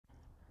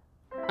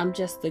I'm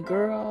just a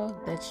girl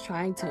that's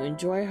trying to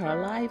enjoy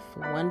her life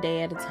one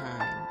day at a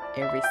time.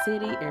 Every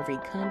city, every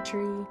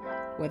country,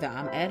 whether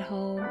I'm at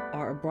home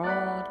or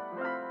abroad.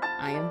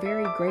 I am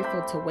very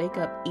grateful to wake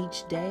up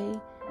each day,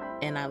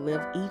 and I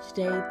live each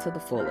day to the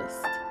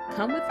fullest.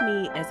 Come with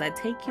me as I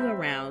take you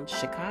around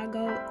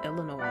Chicago,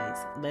 Illinois.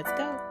 Let's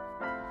go.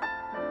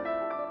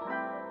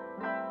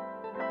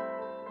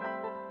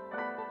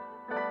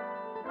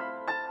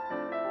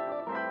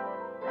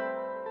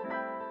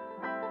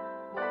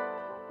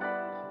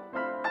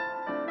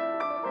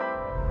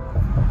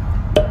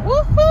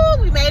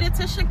 Woohoo! We made it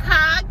to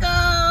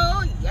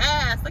Chicago.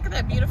 Yes, look at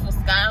that beautiful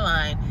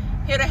skyline.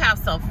 Here to have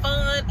some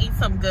fun, eat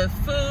some good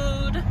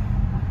food,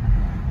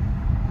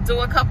 do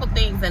a couple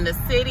things in the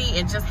city,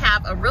 and just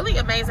have a really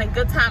amazing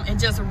good time and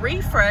just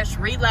refresh,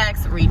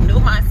 relax, renew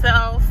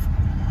myself,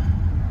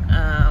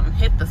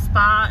 hit the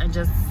spa, and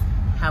just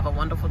have a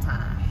wonderful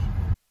time.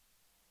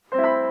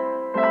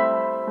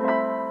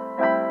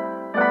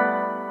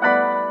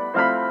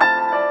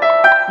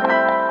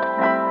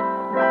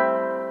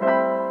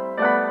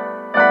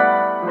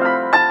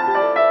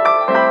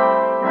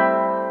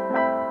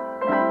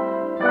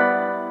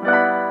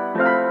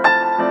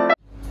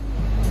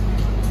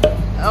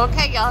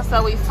 Okay, y'all,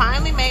 so we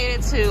finally made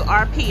it to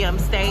PRM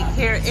Steak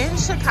here in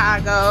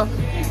Chicago.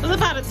 It was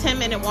about a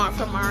 10-minute walk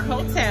from our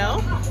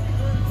hotel.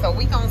 So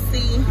we gonna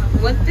see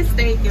what this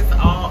steak is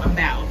all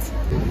about.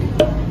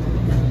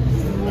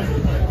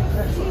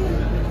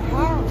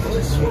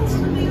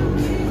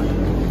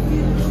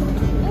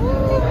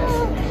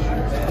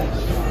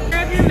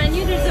 Grab your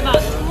menu, there's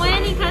about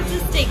 20 cuts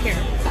of steak here.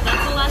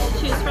 That's a lot to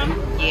choose from.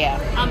 Yeah.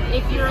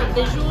 If you're a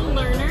visual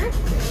learner,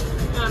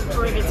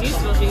 or if it's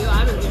useful to you,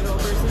 I'm a visual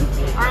person.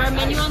 Our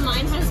menu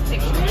online has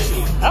pictures.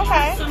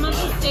 Okay. Some of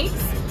the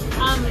steaks.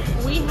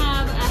 We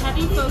have a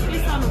heavy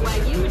focus on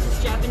Wagyu, which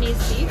is Japanese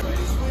beef.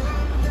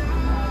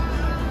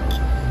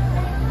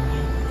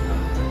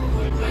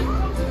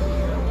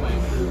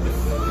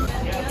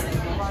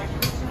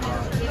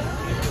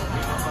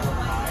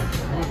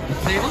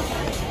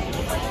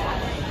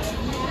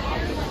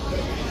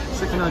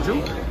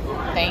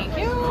 Thank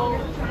you.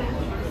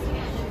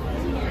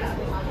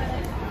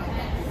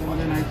 And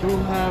then I do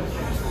have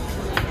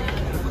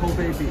the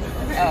Kobe beef.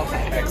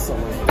 Okay.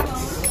 Excellent.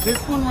 This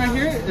one right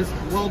here is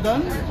well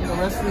done. The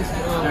rest is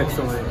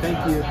excellent. Thank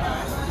you.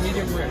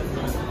 Medium rare.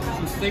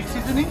 Some steak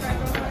seasoning.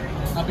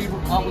 I'll be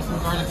out with some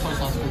garlic soy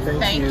sauce for you.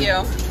 Thank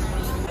you.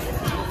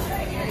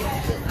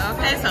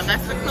 Okay, so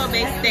that's the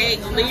Kobe steak,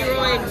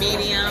 Leroy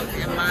medium,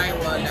 and mine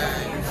well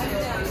done.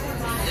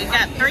 It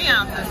got 3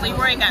 ounces.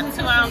 Leroy got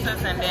 2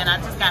 ounces, and then I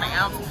just got an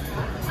ounce.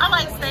 I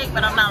like steak,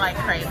 but I'm not like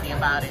crazy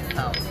about it,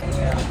 so.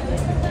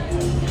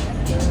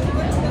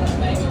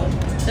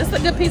 It's a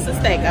good piece of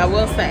steak, I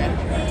will say.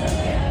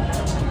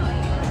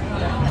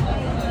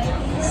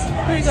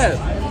 Pretty good.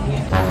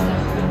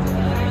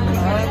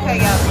 Okay,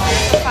 y'all,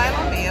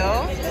 final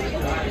meal.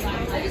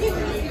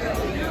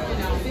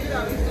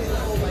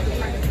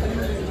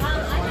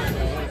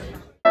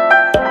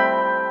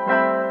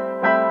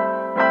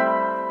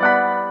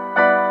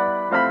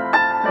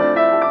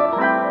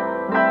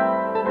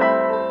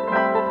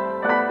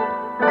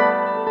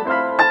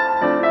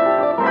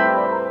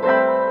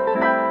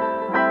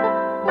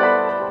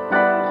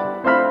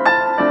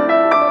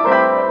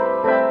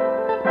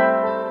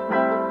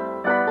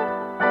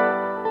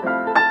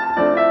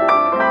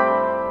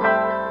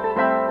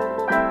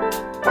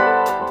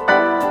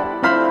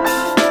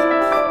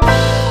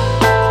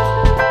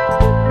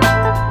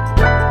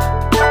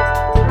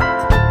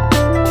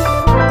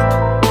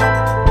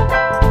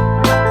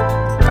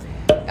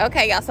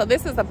 Okay, y'all, so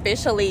this is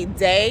officially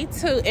day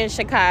 2 in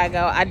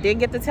Chicago. I did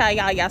get to tell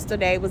y'all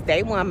yesterday was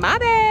day 1, my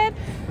bad.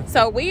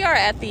 So we are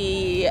at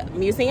the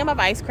Museum of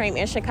Ice Cream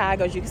in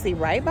Chicago, as you can see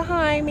right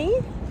behind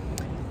me.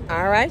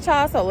 All right,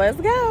 y'all, so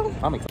let's go.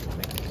 I'm excited.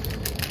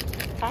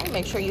 Okay,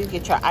 make sure you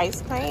get your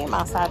ice cream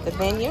outside the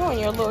venue and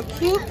your little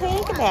cute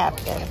pink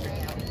napkin.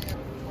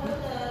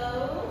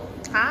 Hello.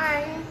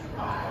 Hi.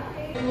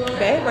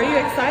 Babe, are you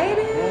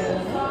excited?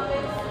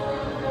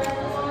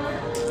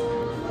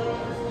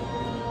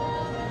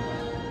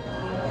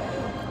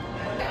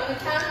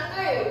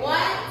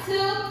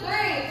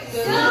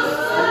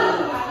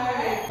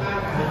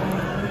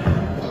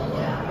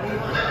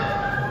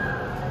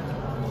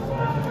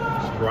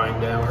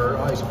 Grind down her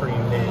ice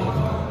cream name.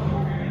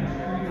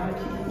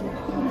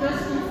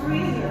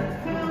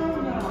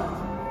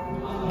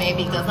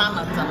 Baby, because I'm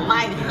a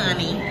delight,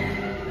 honey.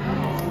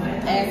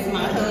 That's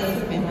my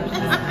husband.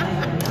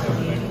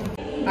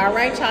 All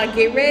right, y'all,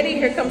 get ready.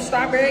 Here comes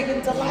Strawberry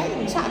Delight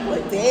and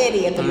Chocolate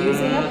Daddy at the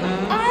Museum of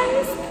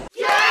Ice.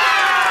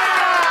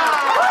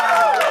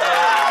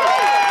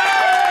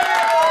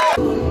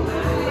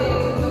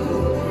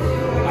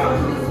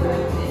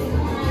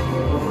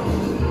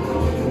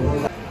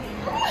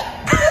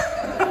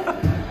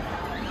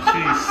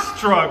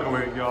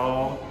 Struggling,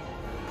 y'all.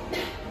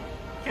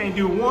 Can't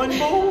do one,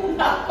 boo?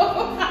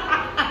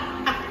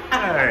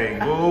 Hey,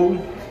 boo.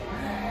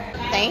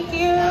 Thank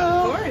you.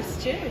 Of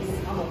course, cheers.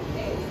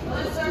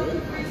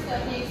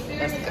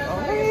 Let's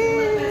go.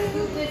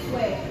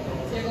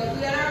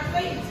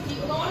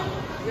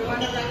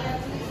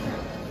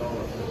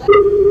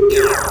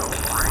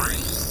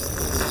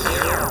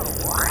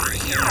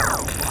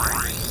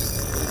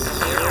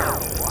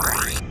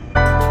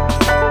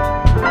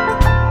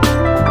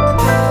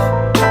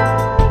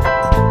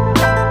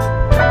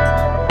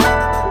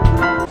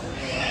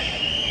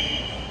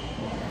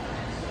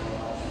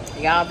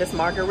 this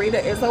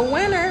margarita is a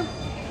winner.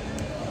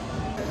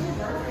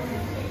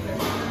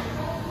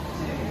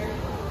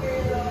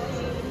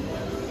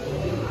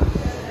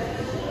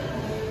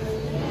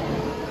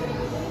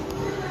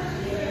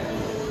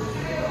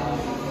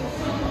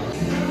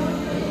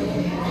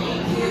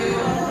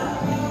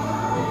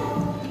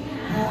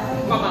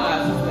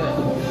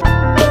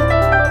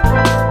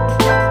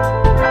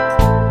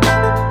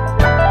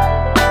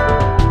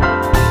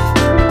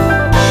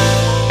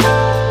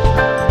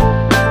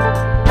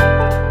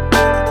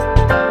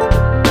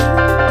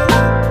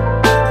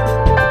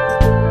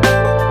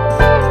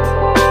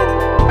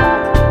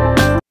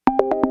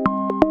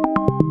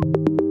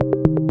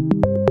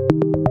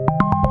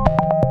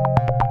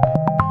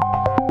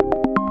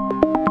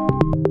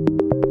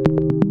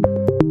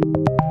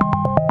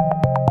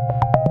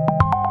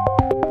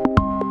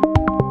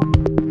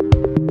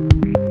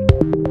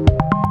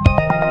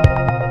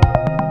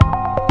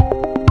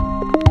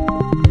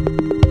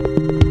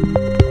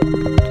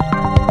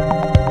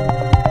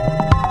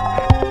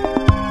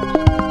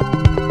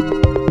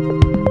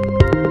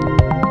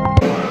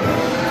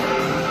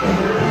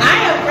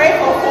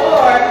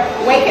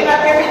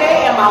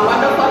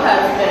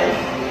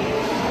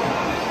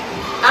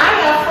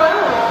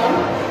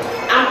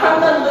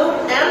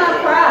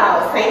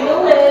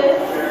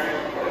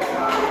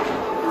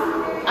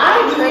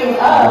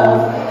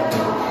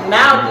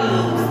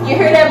 Maldives. You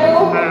hear that,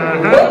 boo?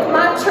 Book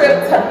my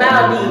trip to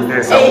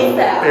Maldives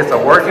ASAP. It's a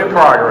work in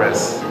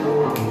progress.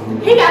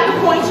 He got the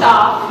points,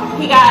 y'all.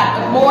 He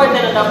got more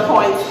than enough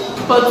points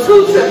for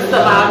 2 trips to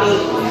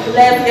Maldives.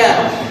 Let's go.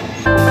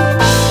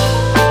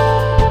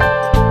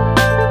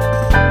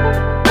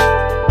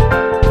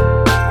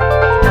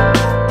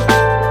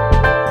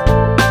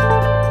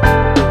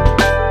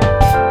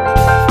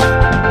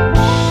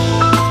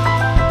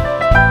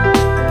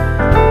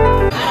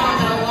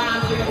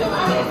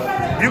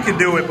 You can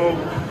do it, boo.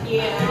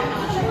 Yeah.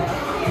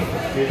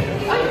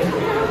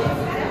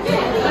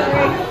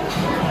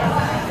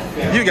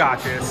 You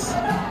got this.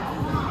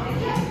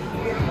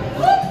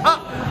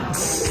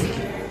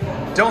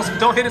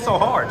 Don't hit it so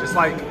hard. Just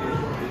like.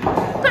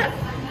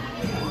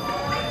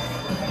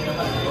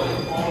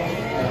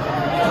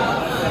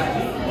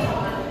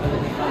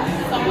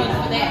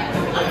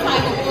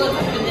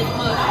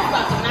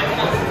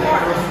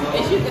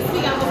 As you can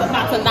see, I was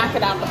about to knock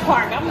it out the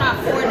park. I'm not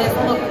for this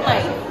little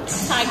play.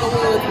 Tiger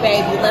Woods,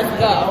 baby, let's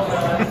go.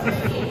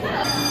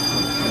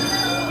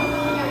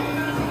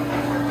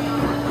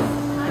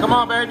 Come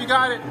on, babe, you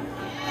got it.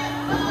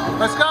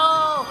 Let's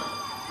go.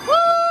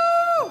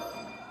 Woo!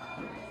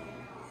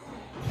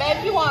 Baby,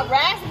 you want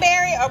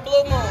raspberry or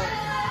blue moon?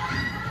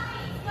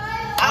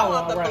 I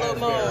want the blue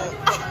moon.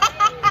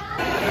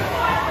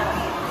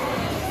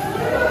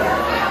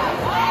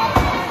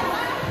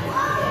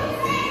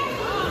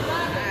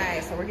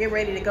 We're getting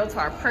ready to go to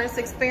our Prince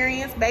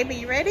experience. Baby,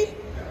 you ready?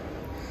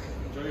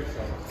 Enjoy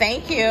yourself.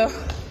 Thank you.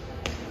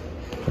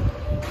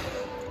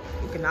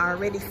 You can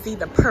already see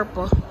the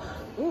purple.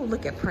 Ooh,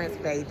 look at Prince,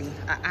 baby.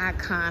 An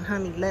icon,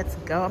 honey. Let's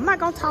go. I'm not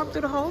going to talk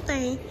through the whole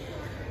thing.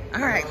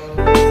 All right.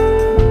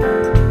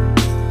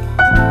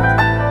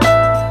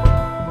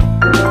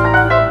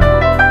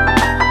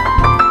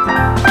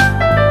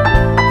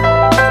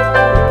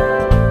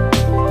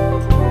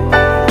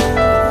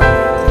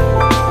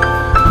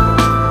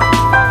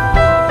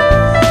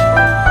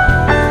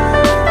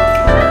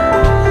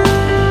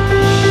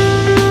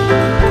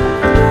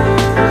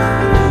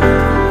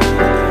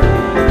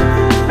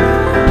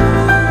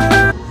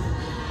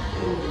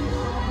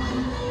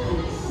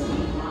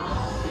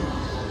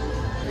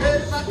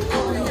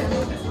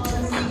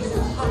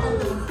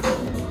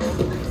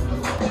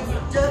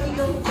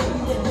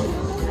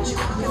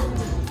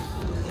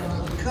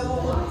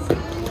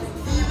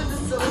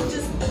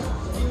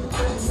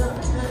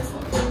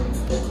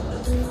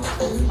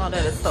 Oh,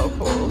 that is so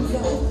cool.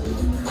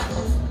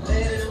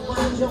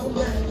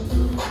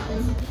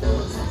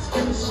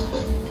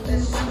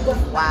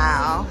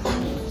 Wow.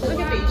 Look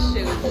at these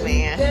shoes,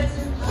 man.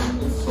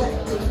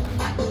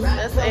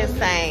 That's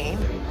insane.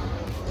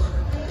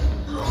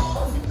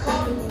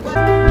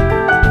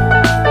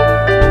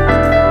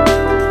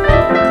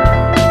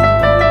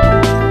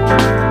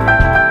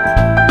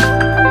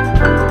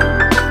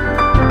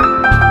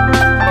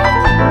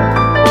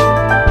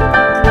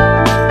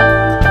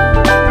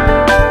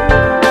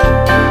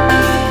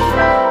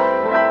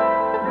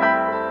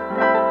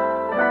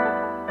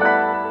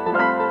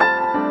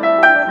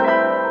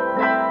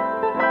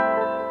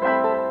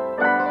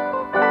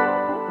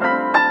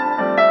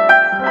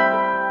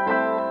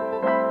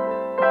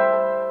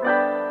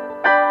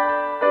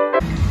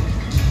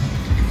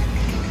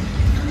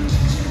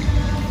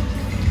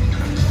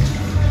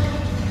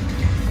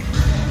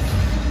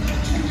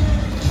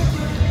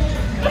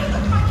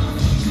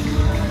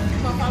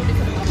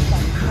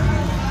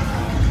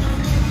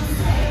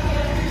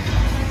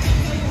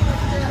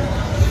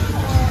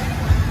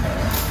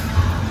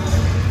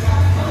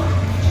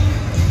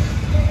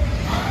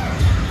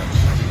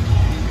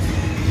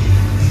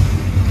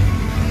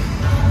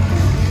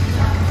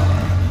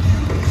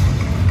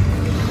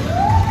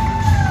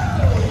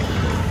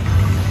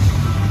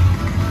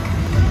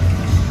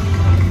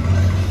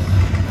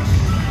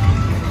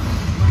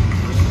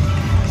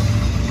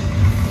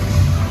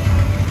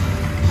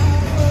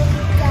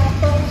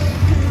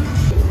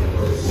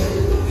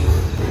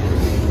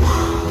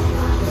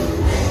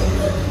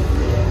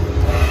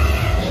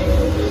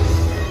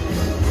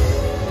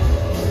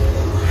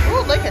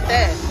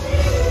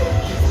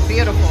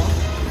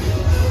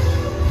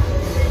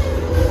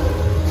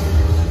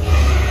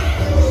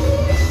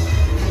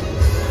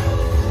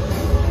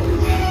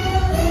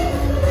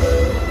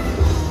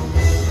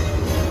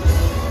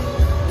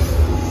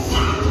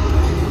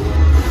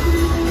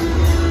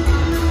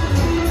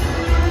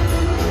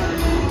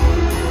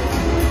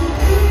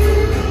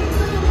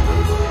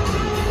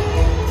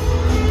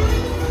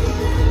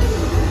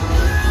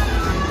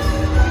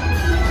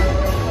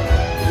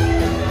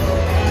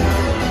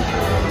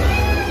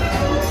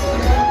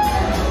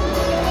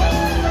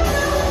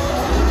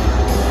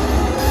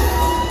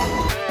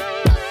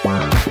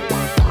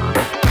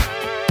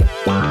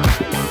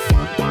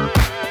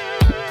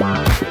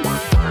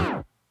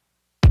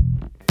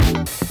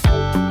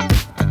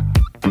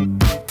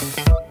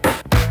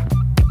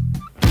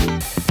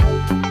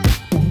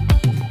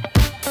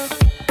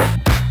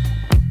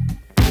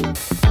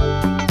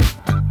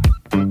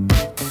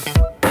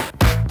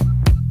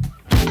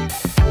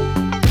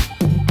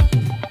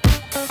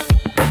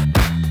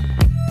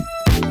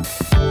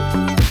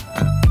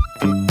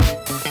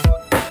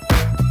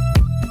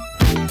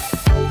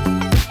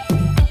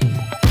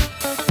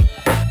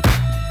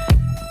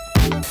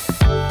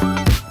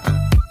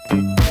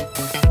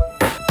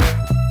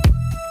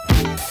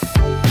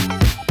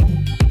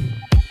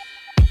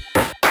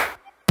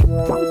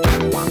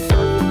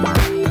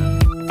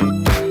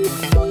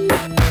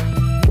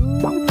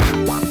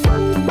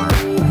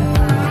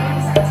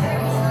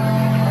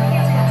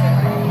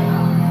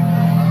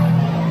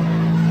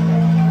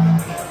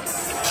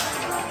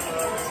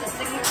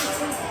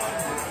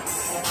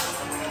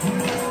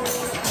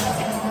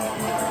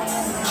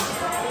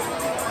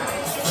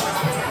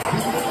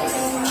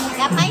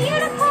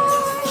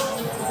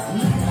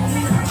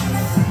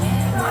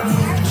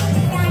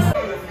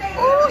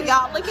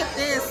 y'all, look at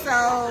this.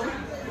 So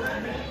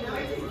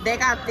they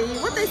got the,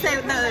 what they say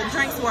the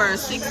drinks were,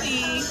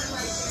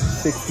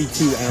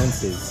 62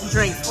 ounces.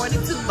 Drinks,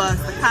 42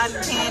 bucks. The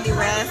cotton candy,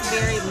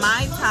 raspberry,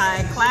 Mai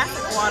Tai,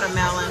 classic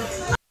watermelon.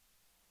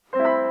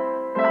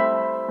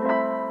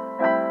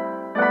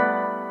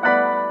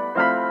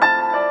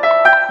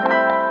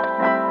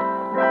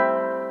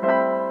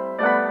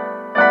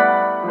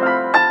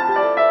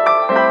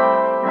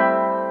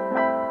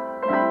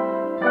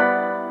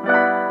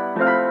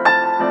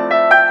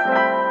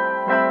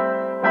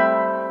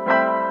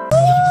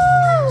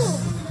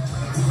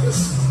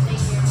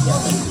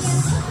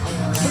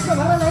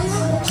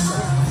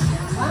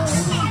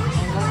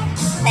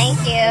 Thank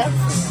you.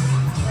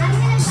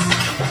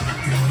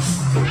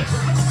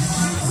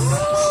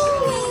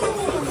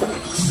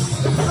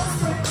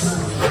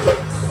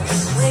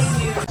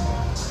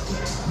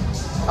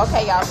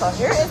 Okay, y'all, so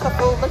here is the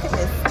food. Look at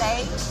this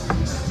steak.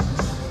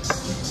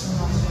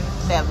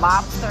 That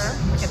lobster.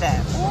 Look at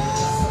that.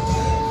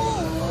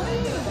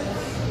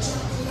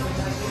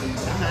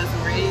 That's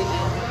red.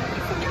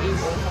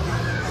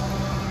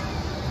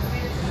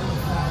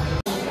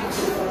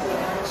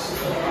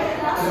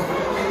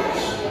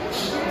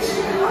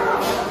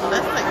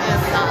 That's the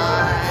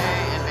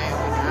inside. And then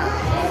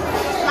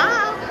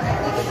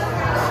we got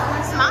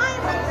smile. Smile.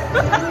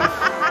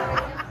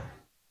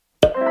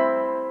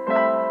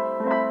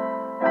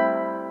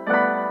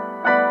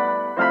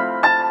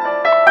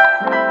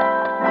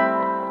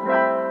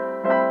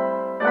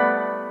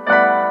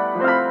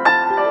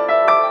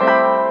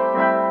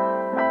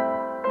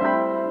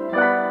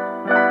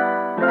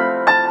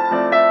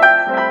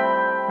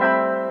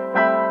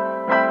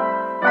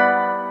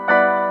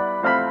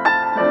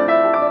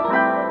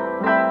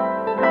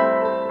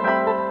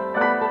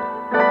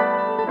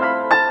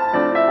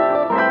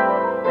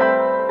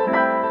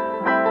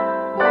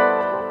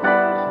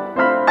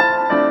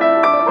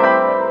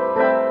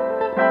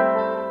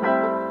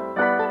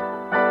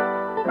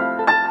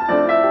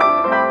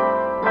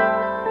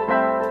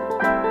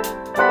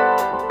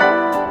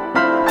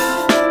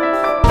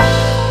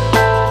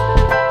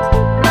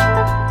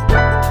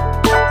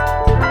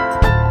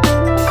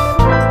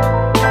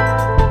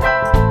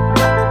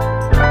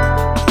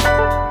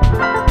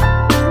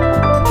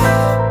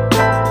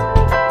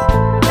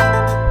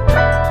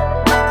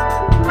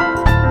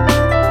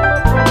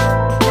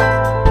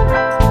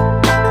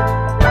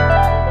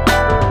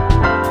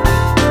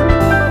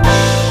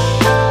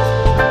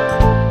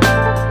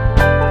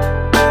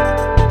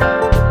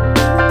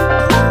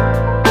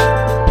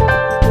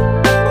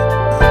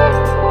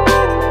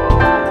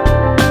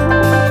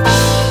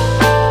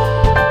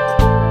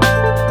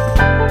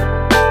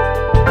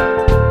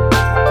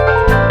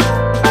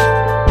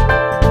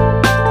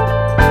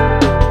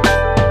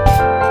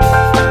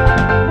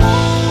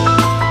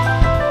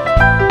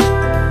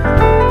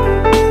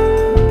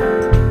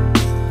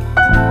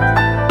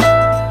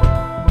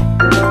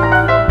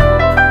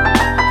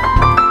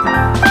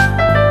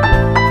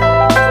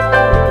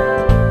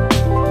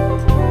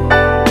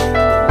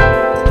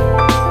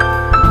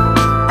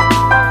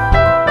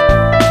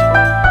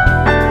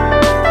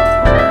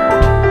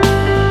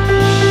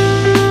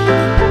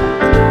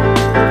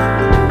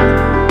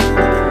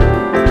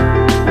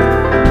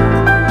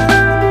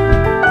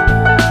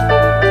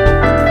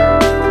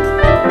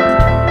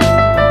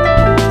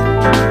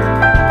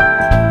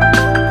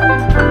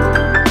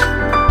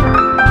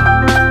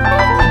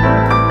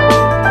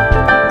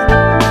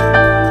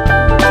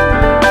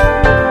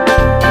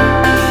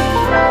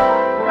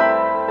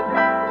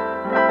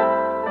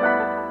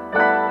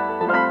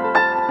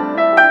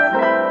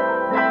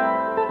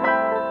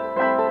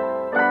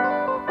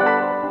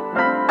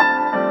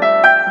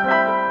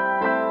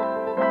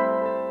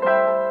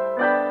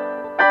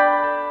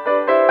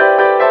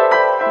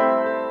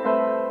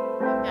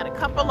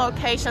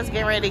 Locations,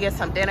 getting ready to get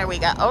some dinner. We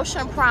got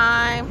Ocean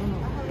Prime,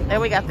 then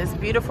we got this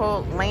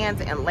beautiful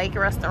land and lake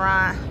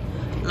restaurant.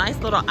 Nice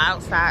little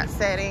outside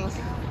setting.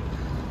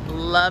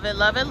 Love it,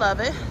 love it,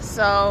 love it.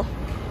 So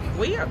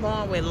we are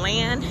going with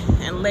land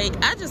and lake.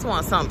 I just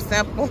want something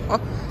simple,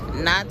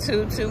 not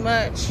too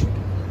much,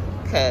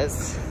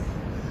 because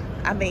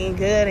I'm being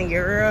good and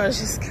your girl is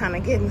just kind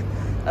of getting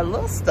a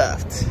little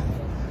stuffed.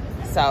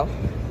 So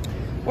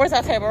where's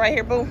our table? Right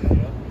here, boo.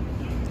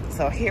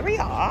 So here we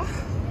are.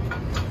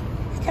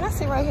 Can I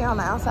see right here on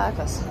the outside?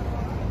 Cause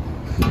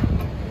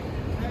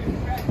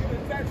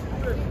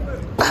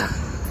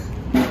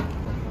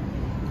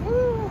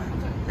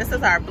this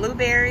is our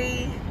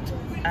blueberry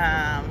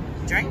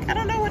drink. I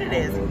don't know what it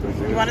is.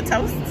 You want a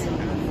toast?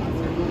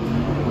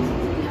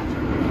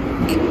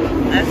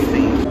 Let's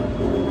see.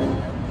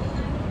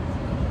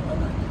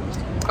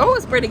 Oh,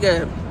 it's pretty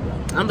good.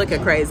 I'm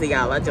looking crazy,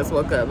 y'all. I just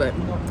woke up, but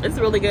it's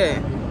really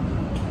good.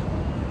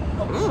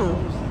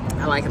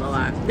 I like it a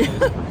lot.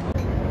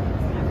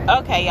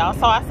 Okay, y'all,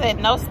 so I said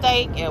no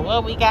steak, and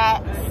what we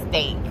got?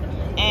 Steak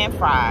and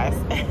fries.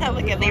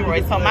 Look at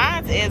Leroy. So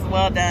mine is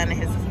well done,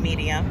 his is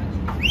medium,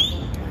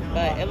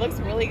 but it looks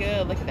really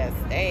good. Look at that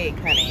steak,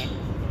 honey.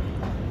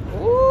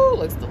 Ooh,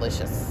 looks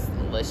delicious,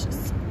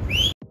 delicious.